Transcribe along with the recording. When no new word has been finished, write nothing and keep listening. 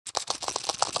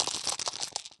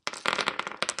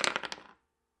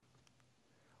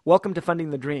Welcome to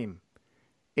Funding the Dream,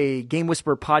 a Game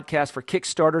Whisperer podcast for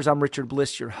Kickstarters. I'm Richard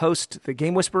Bliss, your host, the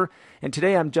Game Whisperer, and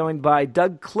today I'm joined by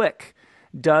Doug Click.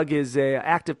 Doug is an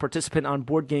active participant on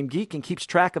Board Game Geek and keeps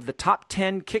track of the top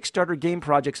 10 Kickstarter game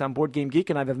projects on Board Game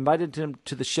Geek, and I've invited him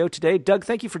to the show today. Doug,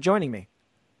 thank you for joining me.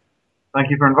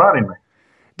 Thank you for inviting me.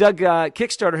 Doug,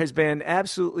 Kickstarter has been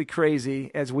absolutely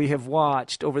crazy as we have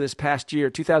watched over this past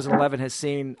year. 2011 has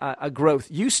seen a growth.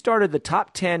 You started the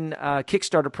top 10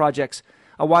 Kickstarter projects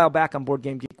a while back on Board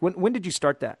Game Geek. When did you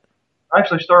start that? I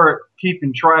actually started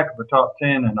keeping track of the top 10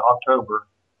 in October,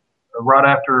 right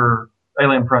after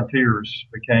Alien Frontiers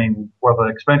the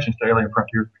expansions to Alien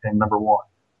Frontiers became number one.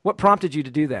 What prompted you to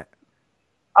do that?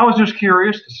 I was just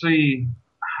curious to see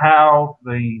how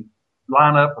the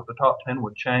lineup of the top 10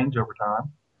 would change over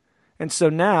time. And so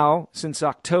now, since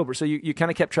October, so you kind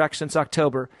of kept track since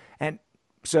October, and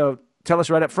so tell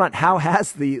us right up front, how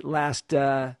has the last...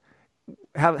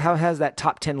 How has that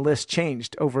top 10 list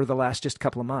changed over the last just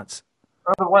couple of months?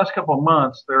 Over the last couple of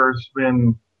months, there's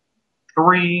been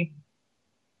 3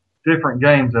 different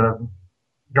games that have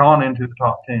gone into the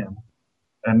top 10,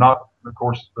 and not, of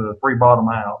course, the 3 bottom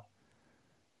out.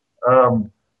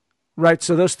 Right,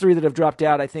 so those 3 that have dropped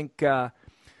out, I think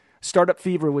Startup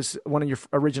Fever was one of your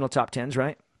original top 10s,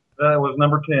 right? That was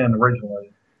number 10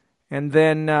 originally. And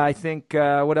then I think,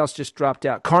 what else just dropped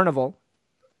out? Carnival.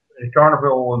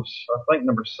 Carnival was, I think,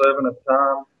 number 7 at the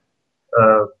time.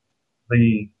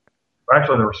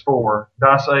 Actually, there was 4.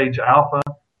 Dice Age Alpha.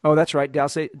 Oh, that's right,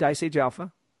 Dice Age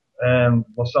Alpha. And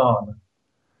Lausanne.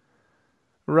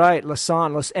 Right,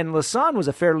 Lausanne. And Lausanne was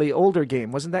a fairly older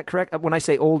game, wasn't that correct? When I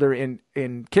say older, in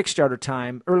Kickstarter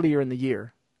time, earlier in the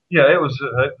year. Yeah, it was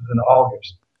in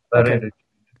August that okay. It achieved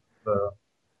the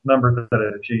number that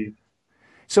it achieved.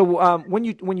 So when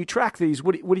you track these,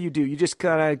 what do you do? You just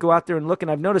kind of go out there and look, and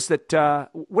I've noticed that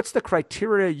what's the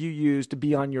criteria you use to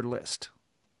be on your list?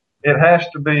 It has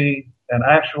to be an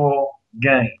actual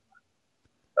game,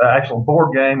 actual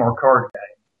board game or card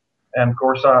game. And, of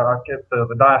course, I kept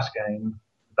the dice game.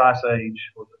 Dice Age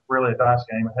was really a dice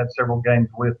game. It had several games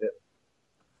with it.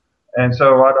 And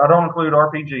so I don't include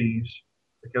RPGs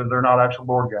because they're not actual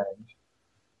board games.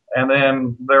 And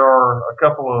then there are a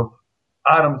couple of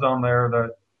items on there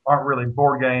that aren't really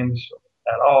board games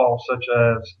at all, such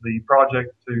as the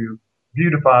project to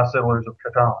beautify Settlers of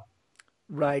Catan.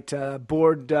 Right,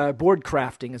 board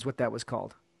crafting is what that was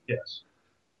called. Yes.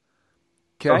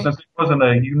 Okay. So since it wasn't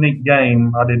a unique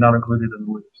game, I did not include it in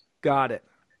the list. Got it.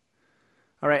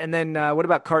 All right, and then what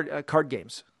about card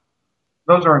games?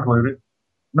 Those are included.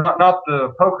 Not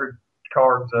the poker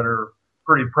cards that are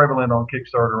pretty prevalent on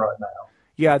Kickstarter right now.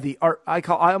 Yeah, the art. I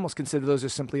almost consider those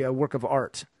as simply a work of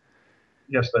art.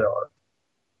 Yes, they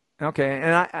are. Okay,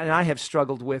 and I have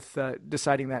struggled with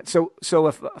deciding that. So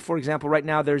if, for example, right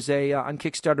now there's on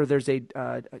Kickstarter there's a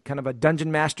kind of a Dungeon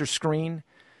Master screen,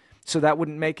 so that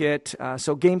wouldn't make it.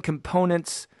 So game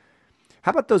components. How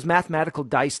about those mathematical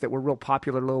dice that were real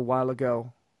popular a little while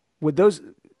ago? Would those?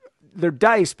 They're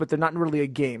dice, but they're not really a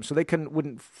game, so they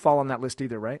wouldn't fall on that list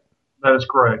either, right? That is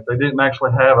correct. They didn't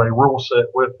actually have a rule set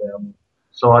with them,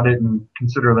 so I didn't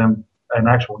consider them an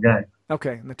actual game.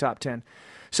 Okay, in the top 10.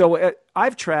 So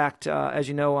I've tracked, as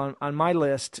you know, on my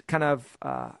list, kind of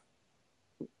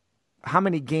how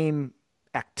many game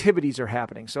activities are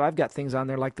happening. So I've got things on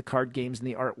there like the card games and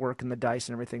the artwork and the dice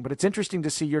and everything. But it's interesting to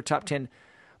see your top 10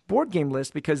 board game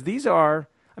list because these are,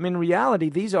 in reality,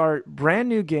 these are brand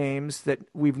new games that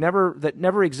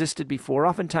never existed before,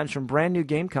 oftentimes from brand new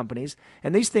game companies.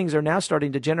 And these things are now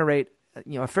starting to generate,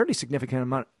 a fairly significant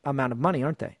amount of money,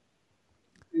 aren't they?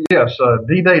 Yes,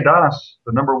 D-Day Dice,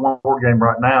 the number 1 board game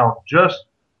right now, just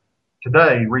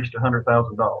today reached $100,000.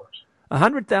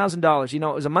 $100,000.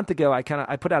 It was a month ago. I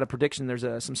put out a prediction. There's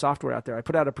some software out there. I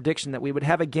put out a prediction that we would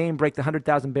have a game break the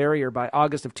 100,000 barrier by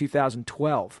August of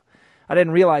 2012. I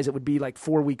didn't realize it would be like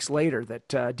 4 weeks later that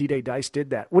D-Day Dice did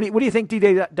that. What do you think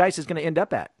D-Day Dice is going to end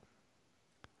up at?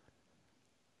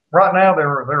 Right now,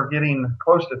 they're getting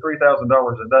close to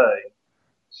 $3,000 a day.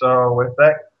 So if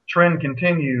that trend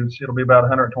continues, it'll be about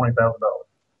 $120,000.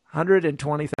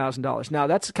 $120,000. Now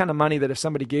that's the kind of money that if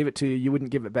somebody gave it to you, you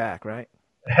wouldn't give it back, right?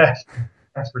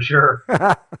 That's for sure.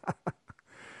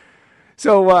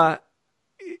 So,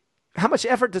 how much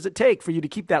effort does it take for you to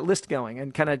keep that list going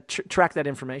and kind of track that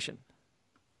information?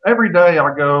 Every day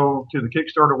I go to the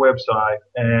Kickstarter website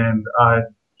and I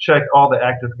check all the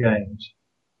active games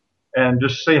and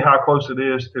just see how close it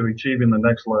is to achieving the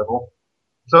next level.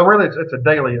 So really it's a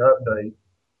daily update.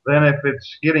 Then if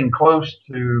it's getting close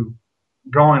to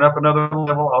going up another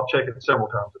level, I'll check it several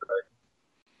times a day.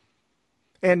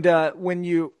 And when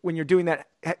you're doing that,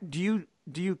 do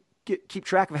you keep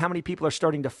track of how many people are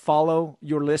starting to follow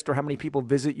your list or how many people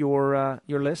visit your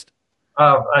list?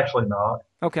 Actually not.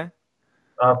 Okay.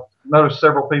 I've noticed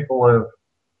several people have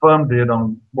funded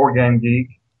on Board Game Geek.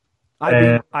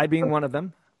 I being one of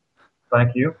them.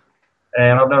 Thank you.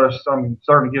 And I've noticed I'm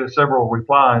starting to get several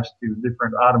replies to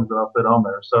different items that I put on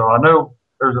there. So I know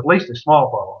there's at least a small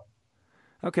following.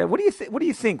 Okay. What do you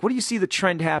think? What do you see the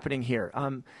trend happening here?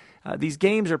 These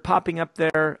games are popping up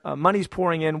there. Money's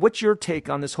pouring in. What's your take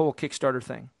on this whole Kickstarter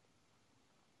thing?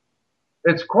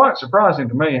 It's quite surprising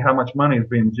to me how much money is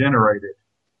being generated.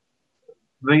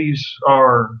 These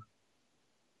are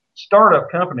startup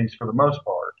companies for the most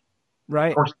part. Right.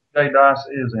 Of course, TJ Dice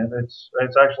isn't.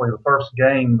 It's actually the first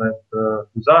game that the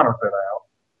designer put out.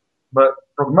 But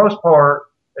for the most part,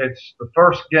 it's the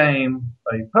first game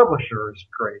a publisher has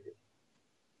created.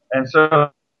 And so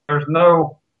there's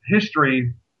no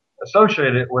history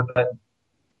associated with that,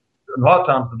 a lot of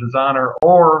times the designer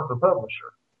or the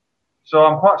publisher. So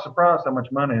I'm quite surprised how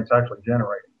much money it's actually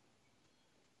generating.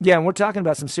 Yeah, and we're talking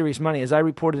about some serious money. As I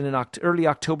reported in early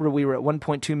October, we were at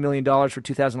 $1.2 million for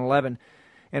 2011.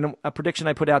 And a prediction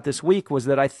I put out this week was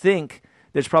that I think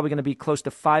there's probably going to be close to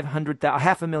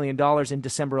 $500,000 in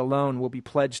December alone will be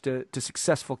pledged to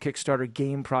successful Kickstarter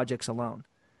game projects alone.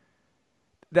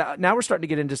 Now we're starting to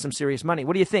get into some serious money.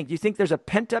 What do you think? Do you think there's a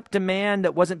pent-up demand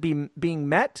that wasn't being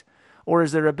met? Or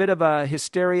is there a bit of a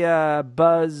hysteria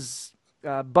buzz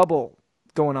bubble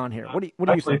going on here? What do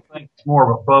you think? I think it's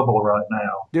more of a bubble right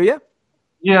now. Do you?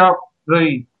 Yeah,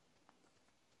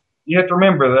 you have to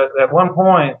remember that at one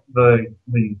point the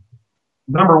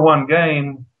number one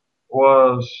game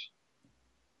was,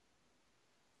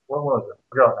 what was it? I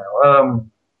forgot now.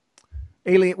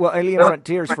 Alien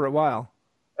Frontiers for a while.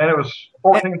 And it was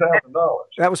 $14,000.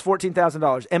 That was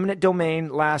 $14,000. Eminent Domain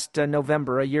last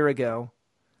November, a year ago.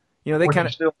 You know, they kind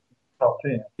of still top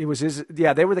 10. It was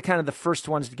they were the first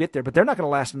ones to get there, but they're not going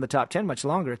to last in the top 10 much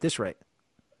longer at this rate.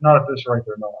 Not at this rate,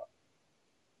 they're not.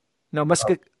 No,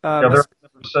 they're number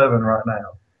 7 right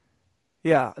now.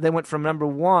 Yeah, they went from number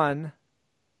 1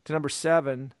 to number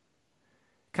 7,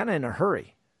 kind of in a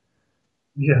hurry.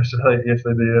 Yes, they did.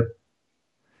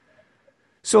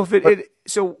 So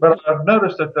but I've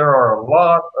noticed that there are a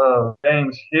lot of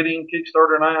games hitting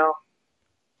Kickstarter now.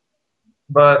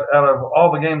 But out of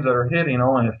all the games that are hitting,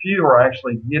 only a few are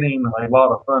actually getting a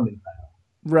lot of funding now.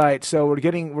 Right. So we're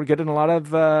getting a lot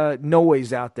of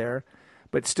noise out there,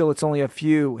 but still, it's only a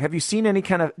few. Have you seen any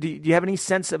kind of? Do you have any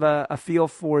sense of a feel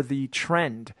for the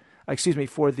trend?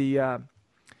 For the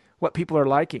what people are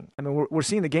liking. I mean, we're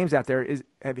seeing the games out there.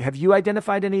 Have you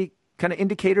identified any kind of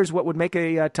indicators what would make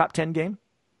a top 10 game?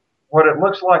 What it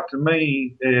looks like to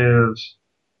me is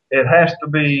it has to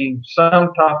be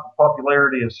some type of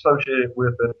popularity associated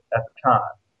with it at the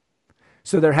time.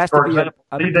 So there has to be. For example,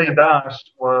 TJ Dice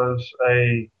was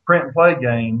a print and play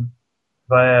game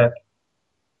that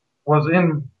was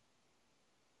in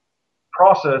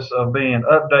process of being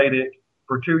updated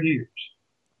for 2 years.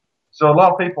 So a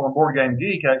lot of people on Board Game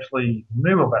Geek actually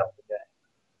knew about the game.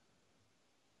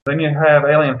 Then you have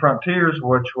Alien Frontiers,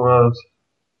 which was,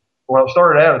 well, it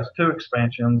started out as 2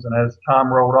 expansions, and as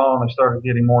time rolled on, they started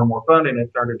getting more and more funding, and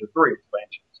it turned into 3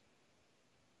 expansions.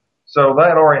 So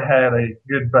that already had a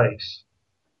good base.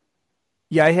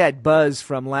 Yeah, I had buzz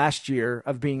from last year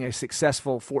of being a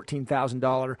successful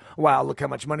 $14,000. Wow, look how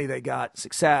much money they got.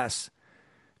 Success.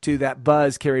 To that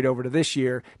buzz carried over to this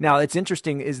year. Now, it's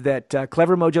interesting is that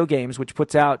Clever Mojo Games, which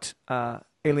puts out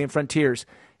Alien Frontiers,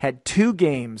 had 2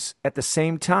 games at the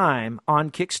same time on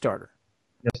Kickstarter.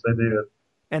 Yes, they did.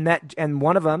 And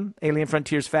one of them, Alien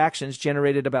Frontiers Factions,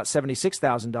 generated about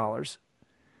 $76,000,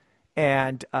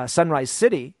 and Sunrise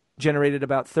City generated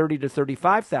about $30,000 to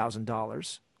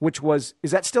 $35,000.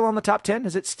 Is that still on the top 10?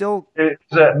 Is it still?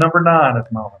 It's at number 9 at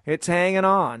the moment. It's hanging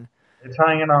on. It's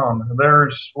hanging on.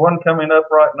 There's one coming up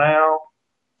right now.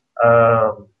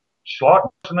 Schlock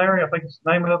Mercenary, I think is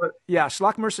the name of it. Yeah,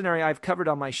 Schlock Mercenary I've covered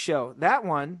on my show. That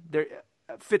one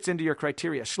fits into your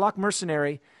criteria. Schlock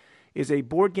Mercenary is a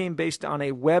board game based on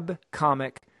a web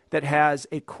comic that has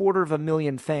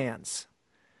 250,000 fans.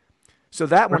 So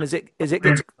that one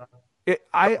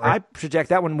I project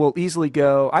that one will easily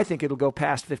go. I think it'll go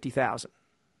past 50,000.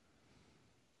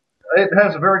 It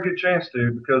has a very good chance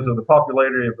to because of the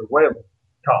popularity of the web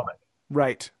comic.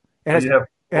 Right. It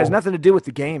has nothing to do with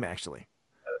the game, actually.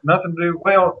 Nothing to do,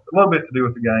 well, a little bit to do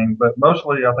with the game, but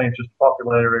mostly I think it's just the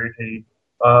popularity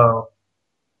of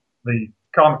the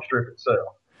comic strip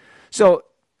itself. So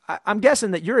I'm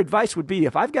guessing that your advice would be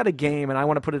if I've got a game and I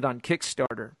want to put it on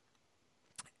Kickstarter,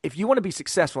 if you want to be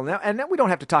successful, and then we don't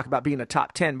have to talk about being a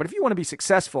top 10, but if you want to be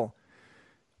successful,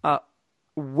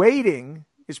 waiting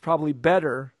is probably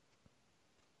better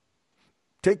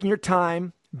taking your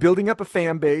time, building up a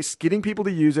fan base, getting people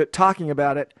to use it, talking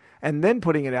about it, and then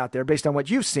putting it out there based on what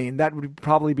you've seen. That would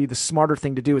probably be the smarter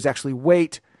thing to do, is actually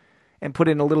wait and put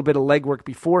in a little bit of legwork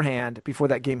beforehand before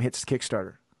that game hits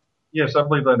Kickstarter. Yes, I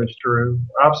believe that is true.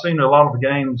 I've seen a lot of the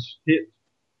games hit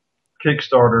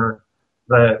Kickstarter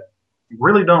that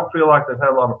really don't feel like they've had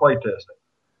a lot of play testing.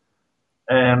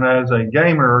 And as a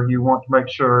gamer, you want to make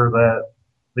sure that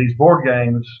these board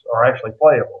games are actually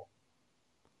playable.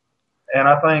 And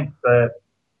I think that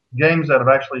games that have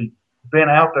actually been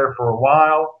out there for a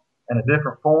while in a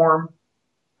different form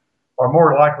are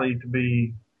more likely to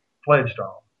be pledged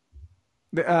on.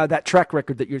 That track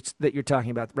record that you're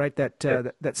talking about, right? That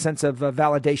sense of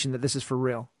validation that this is for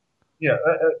real. Yeah,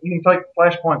 you can take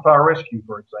Flashpoint Fire Rescue,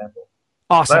 for example.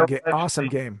 Awesome game.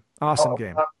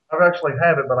 I've actually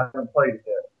had it, but I haven't played it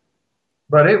yet.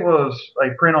 But it was a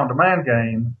print-on-demand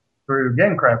game through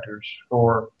Game Crafters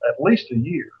for at least a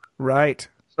year. Right.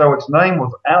 So its name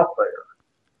was out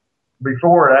there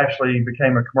before it actually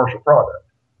became a commercial product.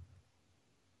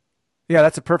 Yeah,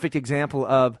 that's a perfect example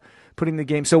of putting the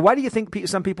game. So why do you think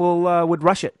some people would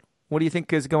rush it? What do you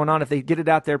think is going on if they get it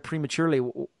out there prematurely?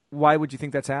 Why would you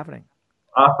think that's happening?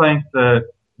 I think that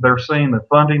they're seeing the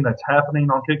funding that's happening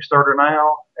on Kickstarter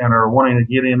now and are wanting to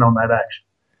get in on that action.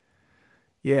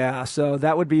 Yeah, so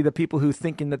that would be the people who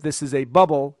thinking that this is a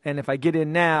bubble, and if I get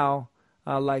in now,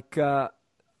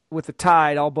 with the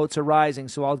tide, all boats are rising,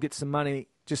 so I'll get some money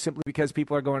just simply because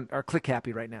people are click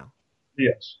happy right now.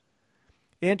 Yes.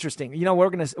 Interesting. We're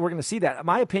gonna see that.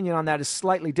 My opinion on that is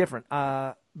slightly different,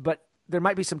 but there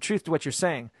might be some truth to what you're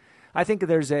saying. I think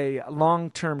there's a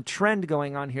long-term trend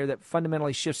going on here that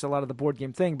fundamentally shifts a lot of the board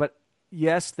game thing. But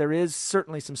yes, there is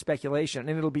certainly some speculation,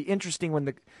 and it'll be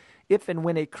interesting if and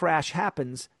when a crash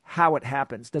happens, how it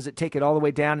happens. Does it take it all the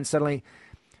way down and suddenly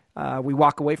we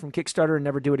walk away from Kickstarter and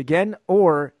never do it again,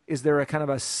 or is there a kind of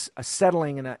a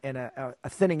settling and a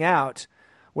thinning out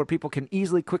where people can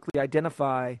quickly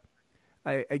identify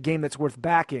a game that's worth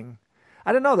backing?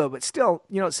 I don't know, though, but still,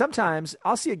 sometimes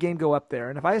I'll see a game go up there,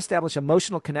 and if I establish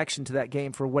emotional connection to that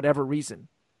game for whatever reason,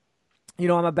 I'm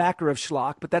a backer of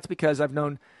Schlock, but that's because I've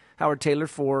known Howard Taylor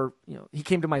he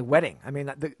came to my wedding. I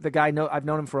mean, the guy, I've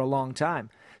known him for a long time.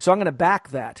 So I'm going to back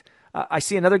that. I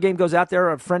see another game goes out there,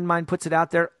 or a friend of mine puts it out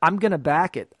there, I'm going to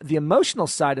back it. The emotional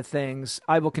side of things,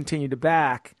 I will continue to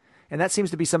back, and that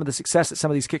seems to be some of the success that some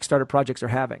of these Kickstarter projects are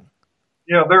having.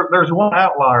 Yeah, there's one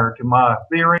outlier to my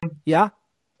theory. Yeah?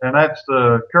 And that's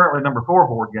the currently number 4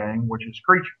 board game, which is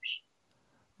Creatures.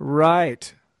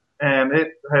 Right. And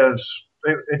it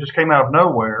just came out of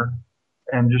nowhere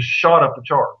and just shot up the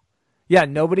chart. Yeah,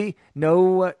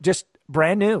 just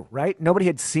brand new, right? Nobody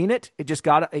had seen it.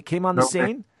 It came on the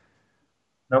scene.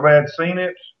 Nobody had seen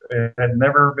it. It had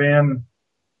never been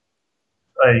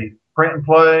a print and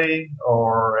play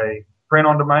or a print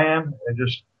on demand.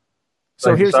 Here's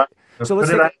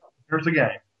the game.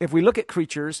 If we look at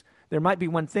Creatures, there might be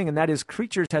one thing, and that is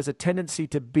Creatures has a tendency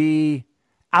to be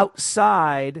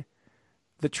outside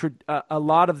a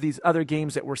lot of these other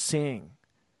games that we're seeing.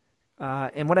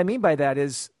 And what I mean by that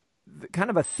is kind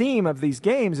of a theme of these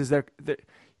games is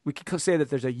we could say that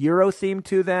there's a Euro theme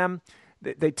to them.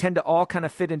 They tend to all kind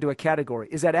of fit into a category.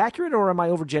 Is that accurate, or am I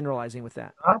overgeneralizing with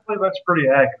that? I believe that's pretty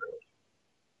accurate.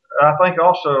 I think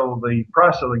also the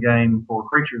price of the game for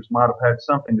Creatures might have had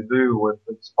something to do with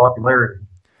its popularity.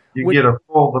 You get the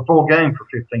full game for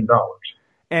 $15.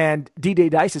 And D-Day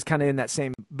Dice is kind of in that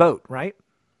same boat, right?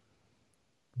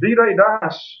 D-Day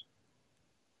Dice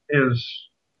is,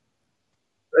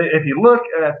 if you look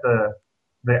at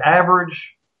the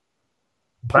average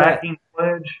backing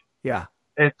pledge, yeah,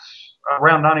 it's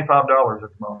around $95 at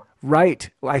the moment. Right.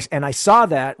 And I saw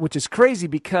that, which is crazy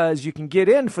because you can get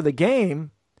in for the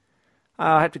game.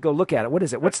 I have to go look at it. What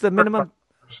is it? What's the minimum?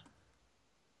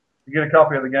 You get a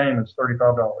copy of the game, it's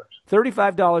 $35.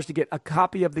 $35 to get a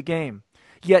copy of the game.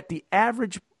 Yet the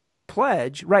average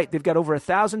pledge, right, they've got over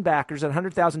 1,000 backers at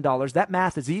 $100,000. That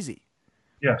math is easy.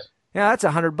 Yes. Yeah, that's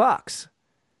 $100.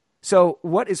 So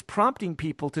what is prompting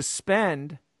people to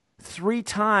spend 3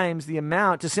 times the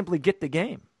amount to simply get the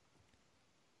game?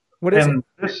 What is it?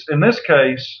 In this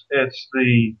case, it's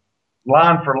the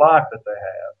line for life that they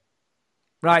have.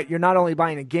 Right. You're not only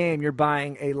buying a game, you're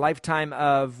buying a lifetime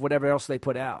of whatever else they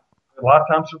put out. A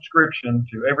lifetime subscription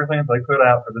to everything they put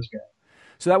out for this game.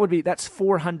 So that's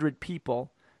 400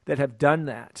 people that have done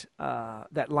that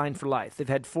line for life. They've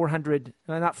had 400,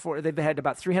 they've had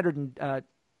about 300. I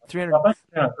think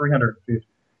 350.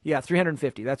 Yeah,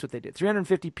 350. That's what they did.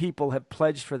 350 people have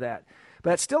pledged for that.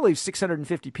 But that still leaves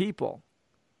 650 people.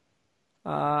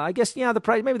 I guess,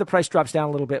 maybe the price drops down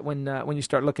a little bit when you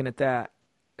start looking at that.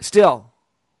 Still,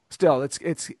 Still,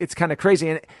 it's kind of crazy,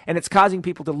 and it's causing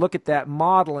people to look at that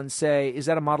model and say, is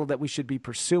that a model that we should be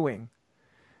pursuing?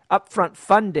 Upfront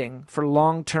funding for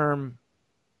long-term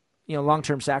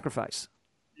sacrifice.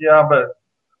 Yeah, but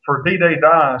for D-Day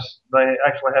Dice, they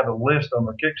actually have a list on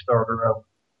their Kickstarter of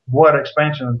what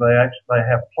expansions they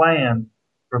have planned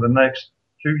for the next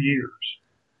 2 years.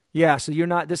 Yeah, so you're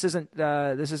not. This isn't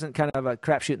kind of a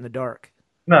crapshoot in the dark.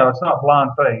 No, it's not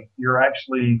blind faith. You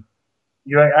actually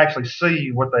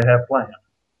see what they have planned.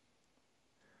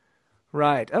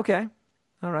 Right. Okay.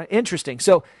 All right. Interesting.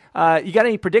 So, you got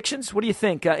any predictions? What do you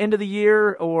think? End of the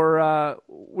year, or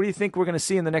what do you think we're going to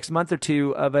see in the next month or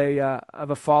two of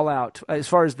a fallout as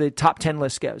far as the top 10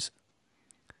 list goes?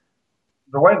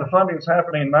 The way the funding's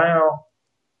happening now,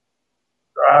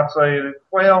 I'd say,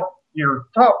 well, your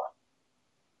top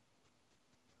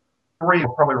 3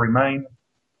 will probably remain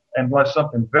unless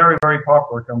something very, very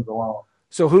popular comes along.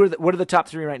 So, what are the top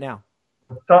 3 right now?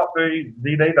 The top 3,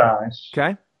 D-Day Dice.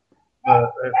 Okay.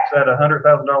 It's at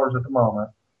 $100,000 at the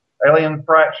moment. Alien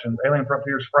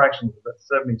Frontiers Fractions is at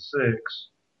 76,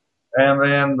 and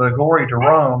then the Glory to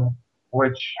Rome,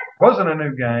 which wasn't a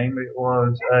new game, it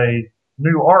was a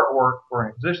new artwork for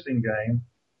an existing game,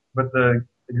 but the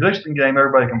existing game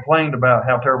everybody complained about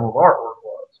how terrible the artwork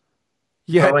was.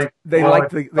 Yeah, so they like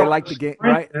the game,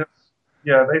 right?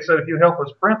 Yeah, they said if you help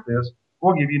us print this,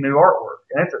 we'll give you new artwork,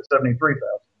 and it's at 73,000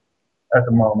 at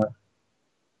the moment.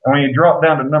 And when you drop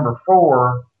down to number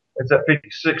 4, it's at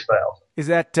 56,000. Is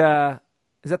that the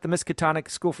Miskatonic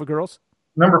School for Girls?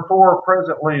 Number 4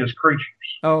 presently is Creatures.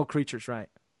 Oh, Creatures, right.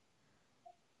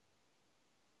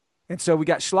 And so we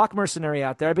got Schlock Mercenary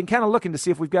out there. I've been kind of looking to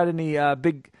see if we've got any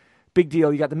big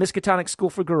deal. You got the Miskatonic School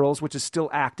for Girls, which is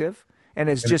still active, and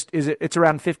it's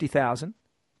around 50,000.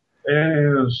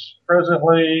 It is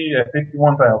presently at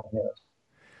 51,000. Yes.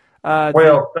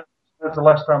 That's the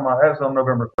last time as on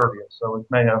November 30th, so it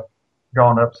may have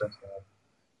gone up since then.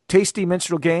 Tasty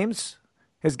Minstrel Games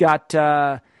has got.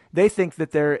 They think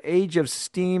that their Age of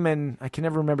Steam and I can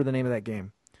never remember the name of that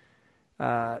game.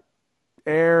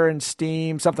 Air and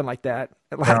Steam, something like that.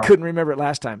 I couldn't remember it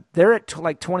last time. They're at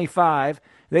like 25.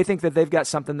 They think that they've got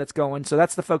something that's going. So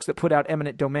that's the folks that put out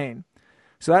Eminent Domain.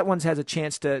 So that one has a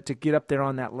chance to get up there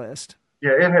on that list.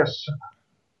 Yeah, it has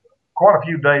quite a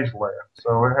few days left,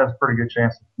 so it has a pretty good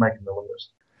chance of making the list.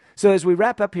 So as we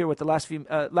wrap up here with the last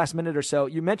minute or so,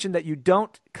 you mentioned that you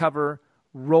don't cover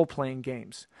role-playing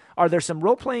games. Are there some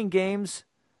role-playing games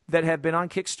that have been on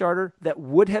Kickstarter that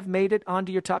would have made it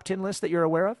onto your top 10 list that you're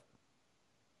aware of?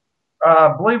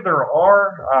 I believe there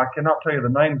are. I cannot tell you the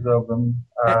names of them.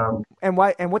 And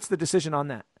why? And what's the decision on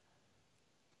that?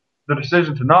 The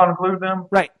decision to not include them?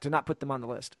 Right, to not put them on the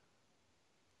list.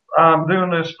 I'm doing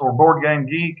this for Board Game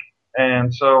Geek,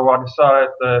 and so I decided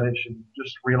that it should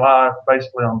just rely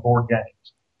basically on board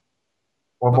games.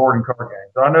 Well, board and card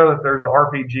games. I know that there's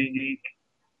RPG Geek,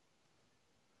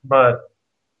 but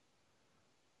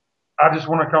I just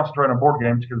want to concentrate on board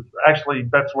games because actually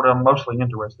that's what I'm mostly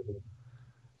interested in.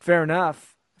 Fair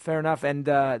enough, and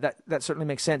that certainly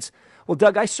makes sense. Well,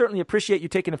 Doug, I certainly appreciate you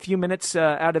taking a few minutes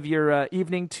out of your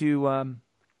evening to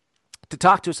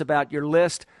talk to us about your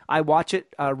list. I watch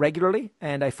it regularly,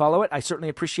 and I follow it. I certainly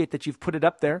appreciate that you've put it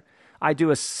up there. I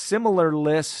do a similar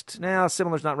list. Now,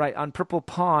 similar's not right. On Purple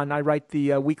Pawn, I write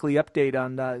the weekly update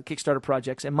on Kickstarter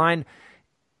projects, and mine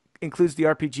includes the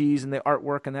RPGs and the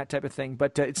artwork and that type of thing.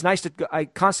 But it's nice I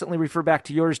constantly refer back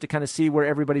to yours to kind of see where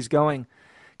everybody's going.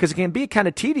 Because it can be kind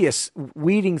of tedious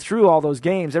weeding through all those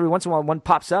games. Every once in a while, one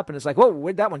pops up, and it's like, whoa,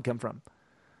 where'd that one come from?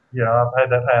 Yeah, I've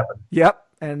had that happen. Yep,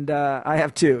 and I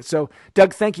have too. So,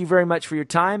 Doug, thank you very much for your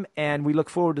time, and we look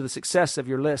forward to the success of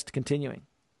your list continuing.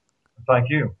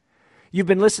 Thank you. You've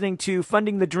been listening to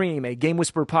Funding the Dream, a Game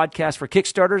Whisperer podcast for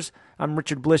Kickstarters. I'm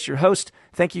Richard Bliss, your host.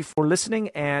 Thank you for listening,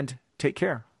 and take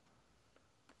care.